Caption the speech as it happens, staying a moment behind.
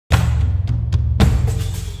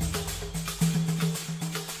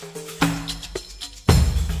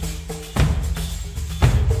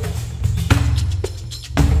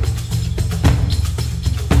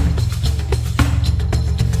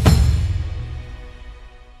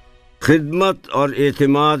खिदमत और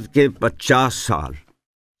एतमाद के 50 साल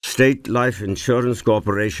state life insurance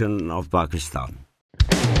corporation of Pakistan.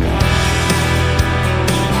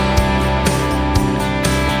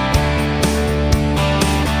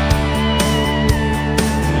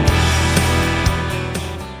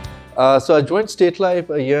 So I joined State Life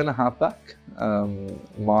a year and a half back,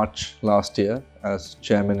 March last year, as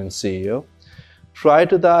chairman and CEO. Prior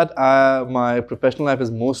to that, my professional life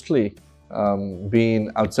has mostly been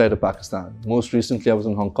outside of Pakistan. Most recently, I was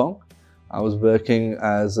in Hong Kong. I was working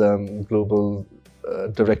as global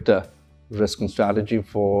director, risk and strategy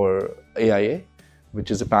for AIA,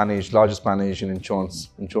 which is the largest pan-Asian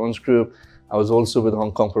insurance group. I was also with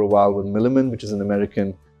Hong Kong for a while with Milliman, which is an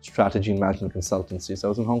American strategy and management consultancy. So I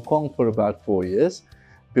was in Hong Kong for about 4 years.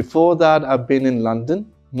 Before that, I've been in London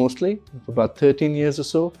mostly for about 13 years or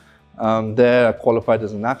so. There, I qualified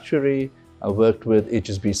as an actuary. I worked with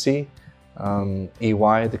HSBC,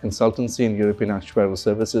 EY, the consultancy in European actuarial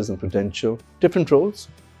services, and Prudential. Different roles,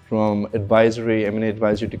 from advisory, M&A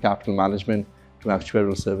advisory, to capital management, to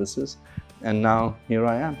actuarial services. And now, here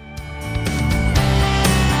I am.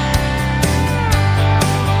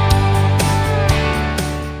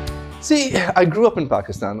 See, I grew up in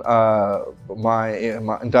Pakistan. My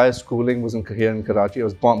entire schooling was here in Karachi. I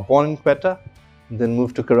was born in Quetta, then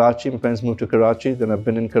moved to Karachi. My parents moved to Karachi. Then I've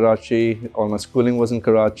been in Karachi. All my schooling was in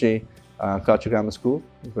Karachi, Karachi Grammar School,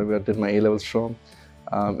 where I did my A-levels from.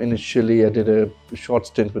 Initially, I did a short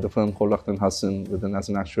stint with a firm called Akhtar & Hassan as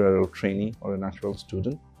an actuarial trainee or an actuarial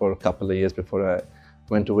student for a couple of years before I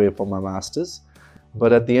went away for my master's.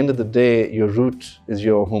 But at the end of the day, your root is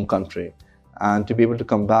your home country. And to be able to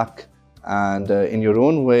come back and in your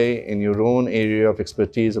own way, in your own area of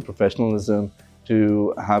expertise or professionalism,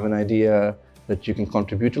 to have an idea that you can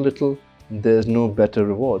contribute a little, there's no better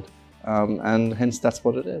reward. And hence, that's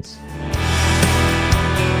what it is.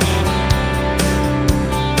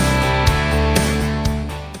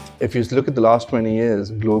 If you look at the last 20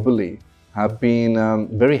 years globally, have been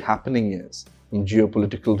very happening years, from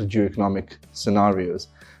geopolitical to geoeconomic scenarios.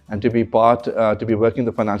 And to be working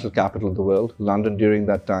the financial capital of the world, London during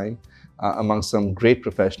that time, among some great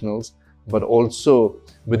professionals, but also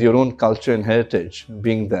with your own culture and heritage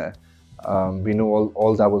being there. We know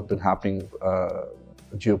all that has been happening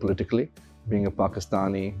geopolitically, being a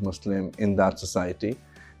Pakistani Muslim in that society.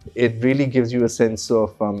 It really gives you a sense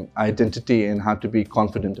of identity and how to be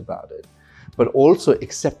confident about it, but also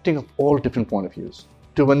accepting of all different point of views.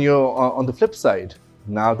 So when you're on the flip side,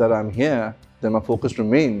 now that I'm here, then my focus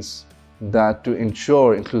remains that to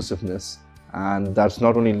ensure inclusiveness, and that's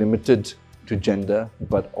not only limited to gender,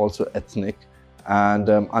 but also ethnic, and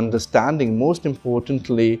understanding, most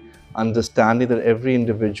importantly, understanding that every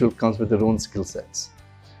individual comes with their own skill sets.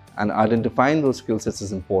 And identifying those skill sets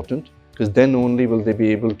is important, because then only will they be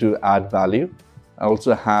able to add value,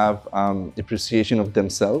 also have appreciation of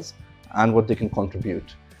themselves and what they can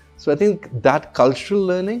contribute. So I think that cultural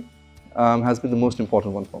learning has been the most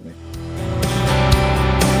important one for me.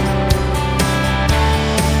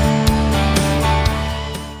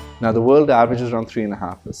 Now, the world average is around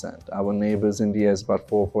 3.5%. Our neighbors, India, is about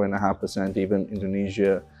 4.5%. Even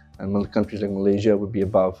Indonesia and countries like Malaysia would be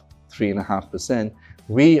above 3.5%.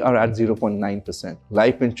 We are at 0.9%.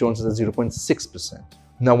 Life insurance is at 0.6%.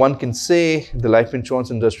 Now, one can say the life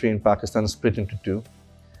insurance industry in Pakistan is split into two.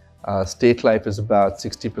 State life is about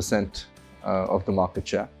 60% of the market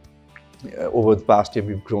share. Over the past year,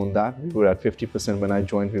 we've grown that. We were at 50% when I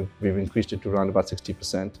joined. We've increased it to around about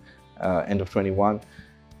 60% end of 21.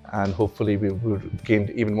 And hopefully we will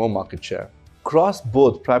gain even more market share. Across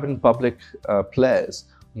both private and public players,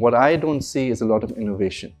 what I don't see is a lot of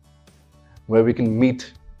innovation, where we can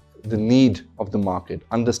meet the need of the market,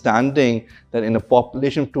 understanding that in a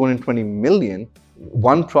population of 220 million,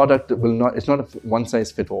 one product it's not a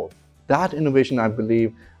one-size-fits-all. That innovation, I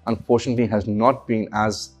believe, unfortunately has not been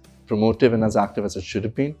as promotive and as active as it should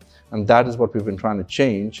have been. And that is what we've been trying to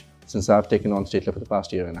change since I've taken on State Life for the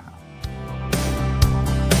past year and a half.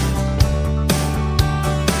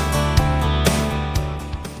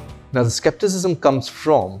 Now, the skepticism comes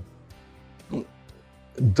from,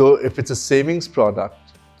 though if it's a savings product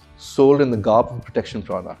sold in the garb of a protection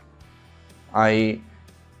product,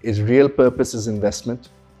 its real purpose is investment,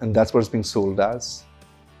 and that's what it's being sold as.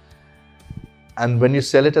 And when you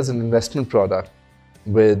sell it as an investment product,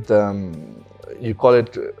 with you call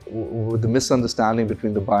it with the misunderstanding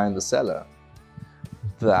between the buyer and the seller,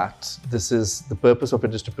 that the purpose of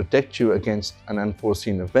it is to protect you against an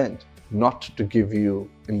unforeseen event, not to give you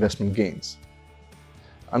investment gains.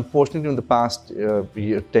 Unfortunately, in the past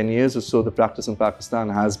 10 years or so, the practice in Pakistan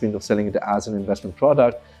has been of selling it as an investment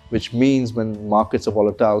product, which means when markets are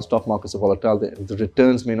volatile, stock markets are volatile, the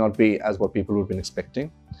returns may not be as what people would have been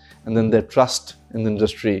expecting. And then their trust in the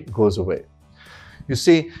industry goes away. You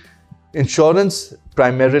see, insurance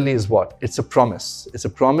primarily is what? It's a promise. It's a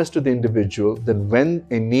promise to the individual that when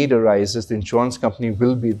a need arises, the insurance company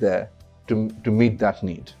will be there to meet that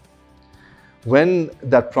need. When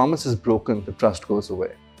that promise is broken, the trust goes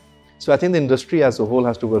away. So I think the industry as a whole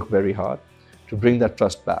has to work very hard to bring that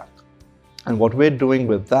trust back. And what we're doing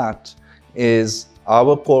with that is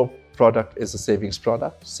our core product is a savings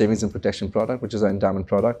product, savings and protection product, which is our endowment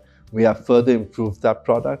product. We have further improved that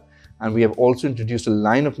product, and we have also introduced a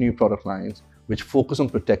line of new product lines which focus on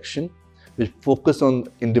protection, which focus on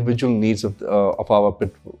individual needs of our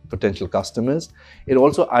potential customers. It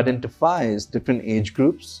also identifies different age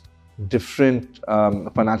groups, different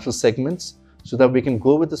financial segments, so that we can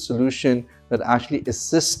go with a solution that actually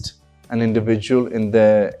assists an individual in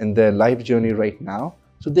their life journey right now,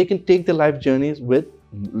 so they can take their life journeys with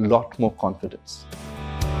a lot more confidence.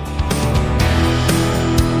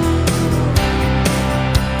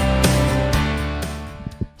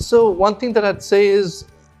 So one thing that I'd say is,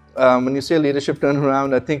 when you say leadership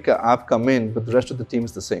turnaround, I think I've come in, but the rest of the team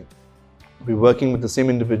is the same. We're working with the same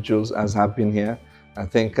individuals as have been here. I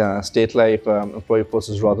think State Life employee force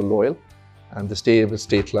is rather loyal, and they stay with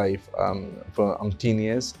State Life for umpteen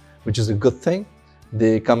years, which is a good thing.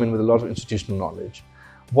 They come in with a lot of institutional knowledge.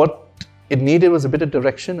 What it needed was a bit of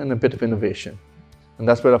direction and a bit of innovation, and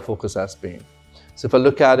that's where our focus has been. So if I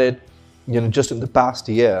look at it, just in the past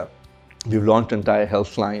year, we've launched an entire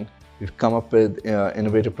health line. We've come up with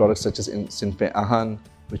innovative products such as Sinfe Ahan,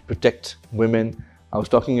 which protect women. I was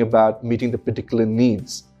talking about meeting the particular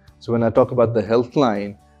needs. So when I talk about the health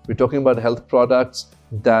line, we're talking about health products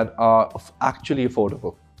that are actually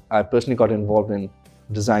affordable. I personally got involved in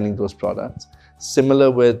designing those products.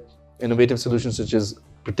 Similar with innovative solutions such as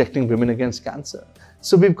protecting women against cancer.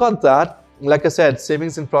 So we've got that. Like I said,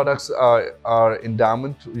 savings and products are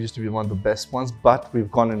endowment. We used to be one of the best ones, but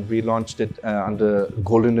we've gone and relaunched it under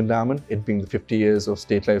Golden Endowment, it being the 50 years of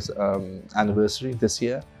State Life's anniversary this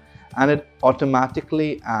year. And it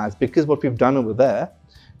automatically adds, because what we've done over there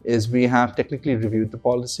is we have technically reviewed the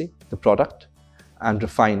policy, the product, and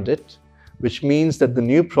refined it, which means that the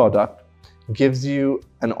new product gives you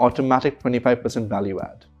an automatic 25% value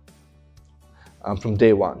add from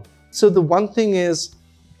day one. So the one thing is,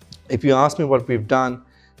 if you ask me what we've done,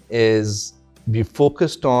 is we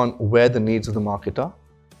focused on where the needs of the market are,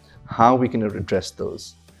 how we can address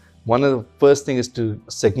those. One of the first things is to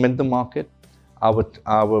segment the market. We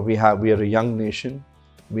are a young nation.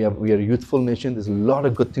 We are a youthful nation. There's a lot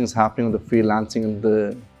of good things happening on the freelancing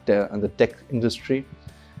and the tech industry,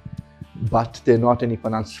 but there are not any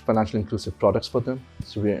financial inclusive products for them.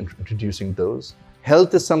 So we are introducing those.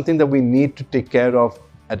 Health is something that we need to take care of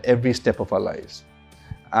at every step of our lives.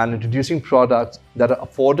 And introducing products that are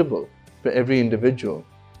affordable for every individual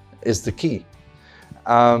is the key.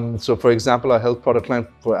 So for example, our health product line,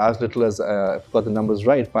 for as little as, if I've got the numbers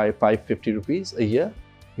right, 550 rupees a year,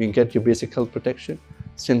 you can get your basic health protection.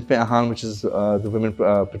 Sinfe Ahan, which is the women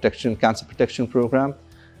cancer protection program,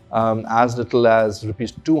 as little as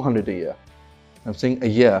rupees 200 a year. I'm saying a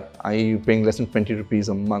year, i.e. paying less than 20 rupees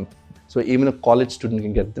a month. So even a college student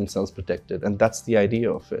can get themselves protected, and that's the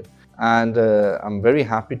idea of it. And I'm very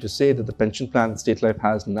happy to say that the pension plan that State Life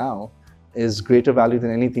has now is greater value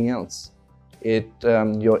than anything else.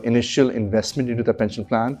 Your initial investment into the pension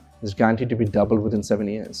plan is guaranteed to be doubled within 7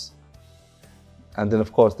 years. And then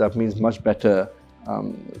of course that means much better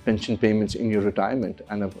pension payments in your retirement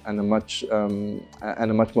and a much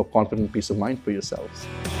more confident peace of mind for yourselves.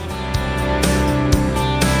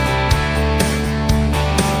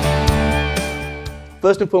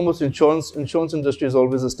 First and foremost, insurance industry is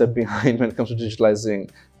always a step behind when it comes to digitalizing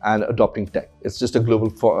and adopting tech. It's just a global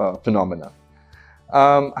phenomenon.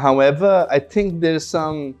 However, I think there's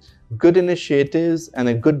some good initiatives and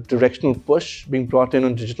a good directional push being brought in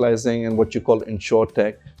on digitalizing and what you call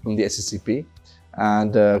InsurTech from the SECP.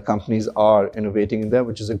 And companies are innovating in there,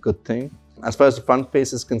 which is a good thing. As far as the front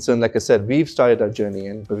face is concerned, like I said, we've started our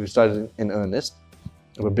journey but we've started in earnest.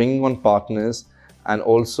 We're bringing on partners. And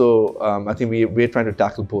also, I think we're trying to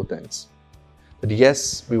tackle both ends. But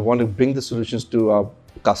yes, we want to bring the solutions to our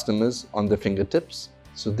customers on their fingertips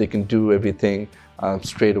so they can do everything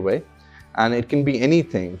straight away. And it can be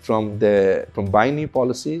anything from buying new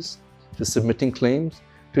policies to submitting claims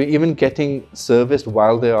to even getting serviced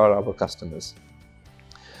while they are our customers.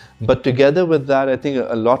 But together with that, I think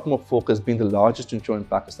a lot more focus, being the largest insurer in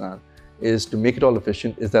Pakistan, is to make it all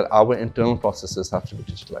efficient, is that our internal processes have to be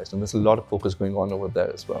digitalized. And there's a lot of focus going on over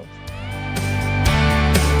there as well.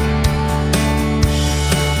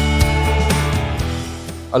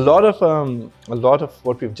 A lot of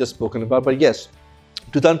what we've just spoken about, but yes,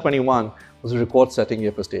 2021 was a record-setting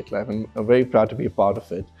year for State Life, and I'm very proud to be a part of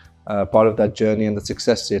it, part of that journey and the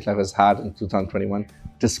success State Life has had in 2021,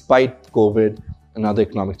 despite COVID and other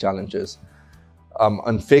economic challenges.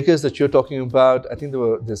 On figures that you're talking about, I think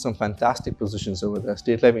there's some fantastic positions over there.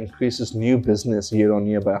 State Life increases new business year on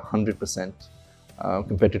year by 100%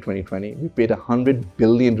 compared to 2020. We paid 100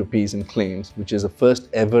 billion rupees in claims, which is the first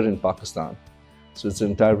ever in Pakistan. So it's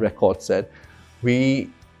an entire record set.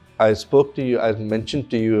 I spoke to you, I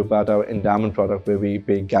mentioned to you about our endowment product where we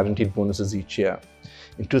pay guaranteed bonuses each year.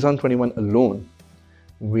 In 2021 alone,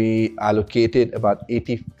 we allocated about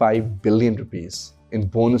 85 billion rupees in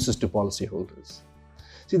bonuses to policyholders.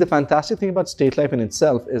 See, the fantastic thing about State Life in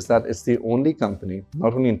itself is that it's the only company,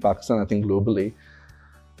 not only in Pakistan, I think globally,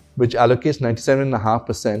 which allocates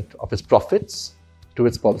 97.5% of its profits to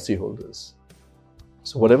its policyholders.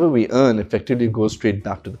 So whatever we earn effectively goes straight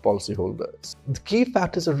back to the policyholders. The key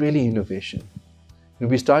factors are really innovation.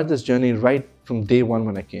 We started this journey right from day one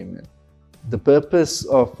when I came in. The purpose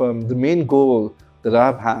of, the main goal that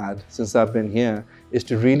I've had since I've been here is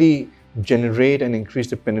to really generate and increase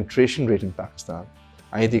the penetration rate in Pakistan,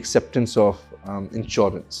 i.e. the acceptance of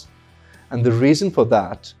insurance. And the reason for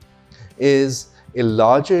that is a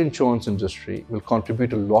larger insurance industry will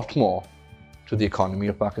contribute a lot more to the economy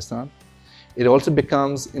of Pakistan. It also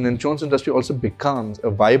becomes, an insurance industry also becomes, a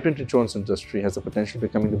vibrant insurance industry has the potential of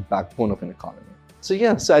becoming the backbone of an economy. So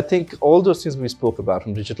yes, I think all those things we spoke about,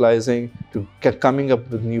 from digitalizing to coming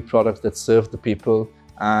up with new products that serve the people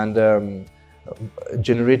and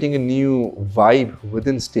generating a new vibe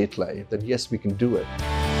within State Life that yes, we can do it.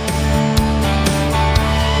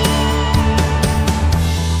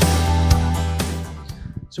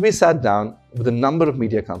 So we sat down with a number of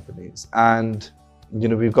media companies and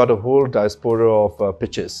we've got a whole diaspora of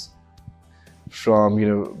pitches from,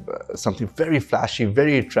 something very flashy,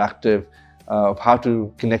 very attractive, of how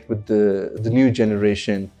to connect with the new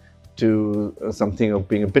generation to something of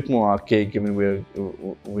being a bit more archaic, given we're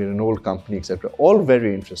an old company, etc. All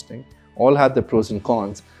very interesting, all had their pros and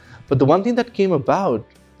cons. But the one thing that came about,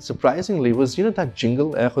 surprisingly, was, that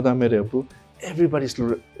jingle, "Ae Khuda Mere Abbu,"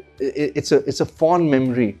 it's a fond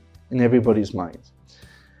memory in everybody's minds.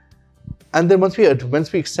 And then once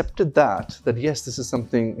we accepted that yes, this is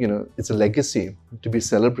something, it's a legacy to be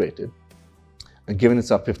celebrated, and given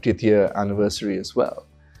it's our 50th year anniversary as well.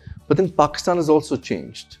 But then Pakistan has also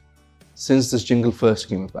changed since this jingle first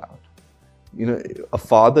came about. A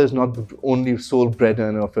father is not the only sole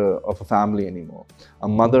breadwinner of a family anymore. A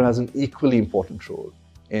mother has an equally important role,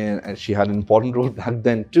 and she had an important role back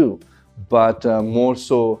then too, but more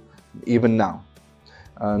so even now,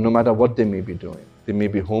 no matter what they may be doing. They may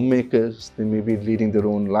be homemakers, they may be leading their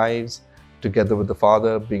own lives together with the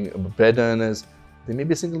father, being bread earners. They may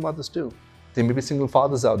be single mothers too. There may be single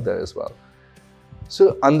fathers out there as well.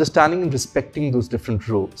 So understanding and respecting those different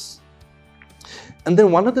roles. And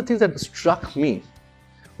then one of the things that struck me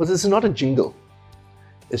was this is not a jingle.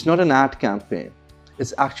 It's not an ad campaign.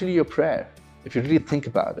 It's actually your prayer, if you really think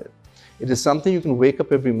about it. It is something you can wake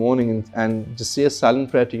up every morning and just say a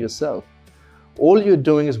silent prayer to yourself. All you're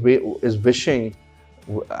doing is wishing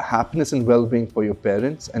happiness and well-being for your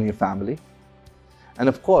parents and your family. And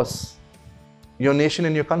of course, your nation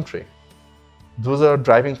and your country. Those are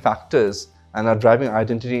driving factors and our driving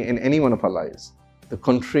identity in any one of our lives. The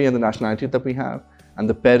country and the nationality that we have, and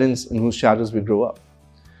the parents in whose shadows we grow up.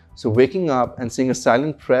 So waking up and saying a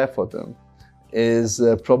silent prayer for them is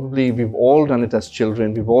probably, we've all done it as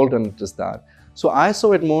children, we've all done it as that. So I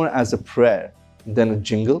saw it more as a prayer than a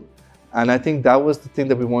jingle. And I think that was the thing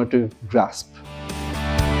that we wanted to grasp.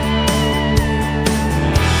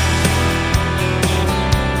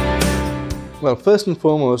 Well, first and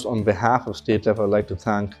foremost, on behalf of State Life, I'd like to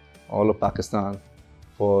thank all of Pakistan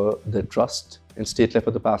for their trust in State Life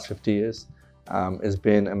for the past 50 years. It's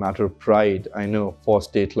been a matter of pride, I know, for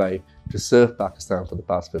State Life to serve Pakistan for the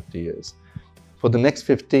past 50 years. For the next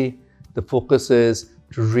 50, the focus is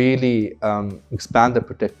to really expand the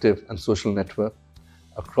protective and social network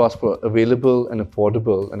across for available and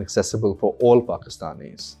affordable and accessible for all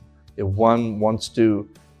Pakistanis. If one wants to,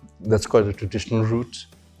 let's call it a traditional route,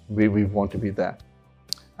 we want to be there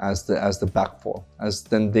as the backfall, as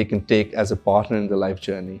then they can take as a partner in the life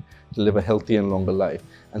journey to live a healthy and longer life.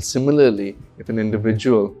 And similarly, if an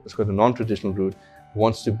individual, let's call it a non-traditional route,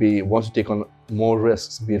 wants to take on more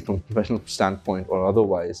risks, be it from a professional standpoint or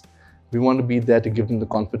otherwise, we want to be there to give them the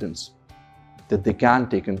confidence that they can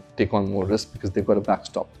take on more risk because they've got a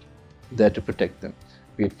backstop there to protect them,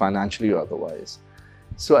 be it financially or otherwise.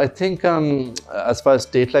 So I think as far as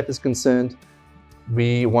State Life is concerned,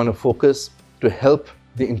 we want to focus to help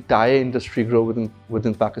the entire industry grow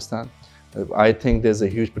within Pakistan. I think there's a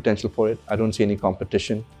huge potential for it. I don't see any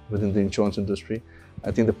competition within the insurance industry.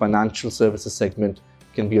 I think the financial services segment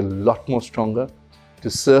can be a lot more stronger to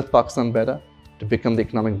serve Pakistan better, to become the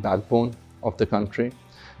economic backbone of the country,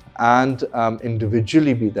 and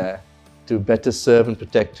individually be there to better serve and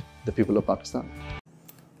protect the people of Pakistan.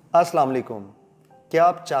 अस्सलाम वालेकुम। क्या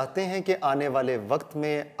आप चाहते हैं कि आने वाले वक्त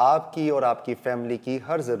में आपकी और आपकी फैमिली की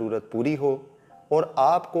हर ज़रूरत पूरी हो और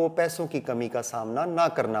आपको पैसों की कमी का सामना ना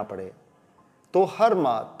करना पड़े? तो हर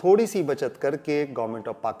माह थोड़ी सी बचत करके गवर्नमेंट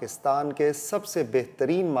ऑफ पाकिस्तान के सबसे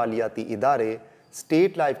बेहतरीन मालियाती इदारे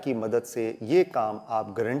स्टेट लाइफ की मदद से ये काम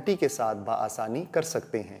आप गारंटी के साथ बआसानी कर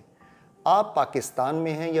सकते हैं। आप पाकिस्तान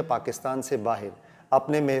में हैं या पाकिस्तान से बाहर,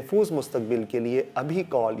 अपने महफूज मुस्तकबिल के लिए अभी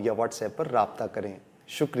कॉल या व्हाट्सएप पर राब्ता करें।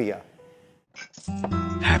 शुक्रिया।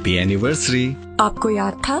 Happy anniversary. आपको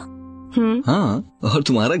याद था? हाँ, और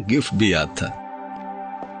तुम्हारा गिफ्ट भी याद था।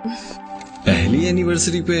 पहली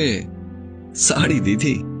एनिवर्सरी पे साड़ी दी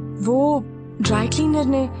थी, वो ड्राई क्लीनर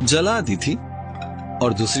ने जला दी थी,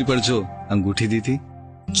 और दूसरी पर जो अंगूठी दी थी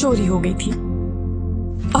चोरी हो गई थी,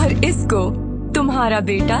 और इसको तुम्हारा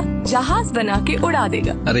बेटा जहाज बना के उड़ा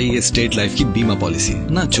देगा। अरे ये स्टेट लाइफ की बीमा पॉलिसी है,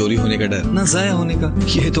 ना चोरी होने का डर, ना जाया होने का।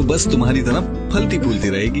 ये तो बस तुम्हारी तरह फलती फूलती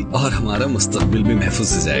रहेगी और हमारा मुस्तकबिल भी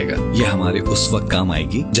महफूज हो जाएगा। ये हमारे उस वक्त काम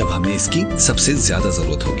आएगी जब हमें इसकी सबसे ज्यादा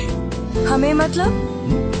जरूरत होगी। हमें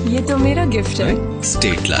मतलब ये तो मेरा गिफ्ट है।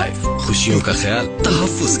 स्टेट लाइफ, खुशियों का ख्याल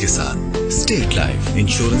तहफ्फुज के साथ। State life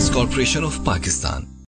insurance corporation of Pakistan.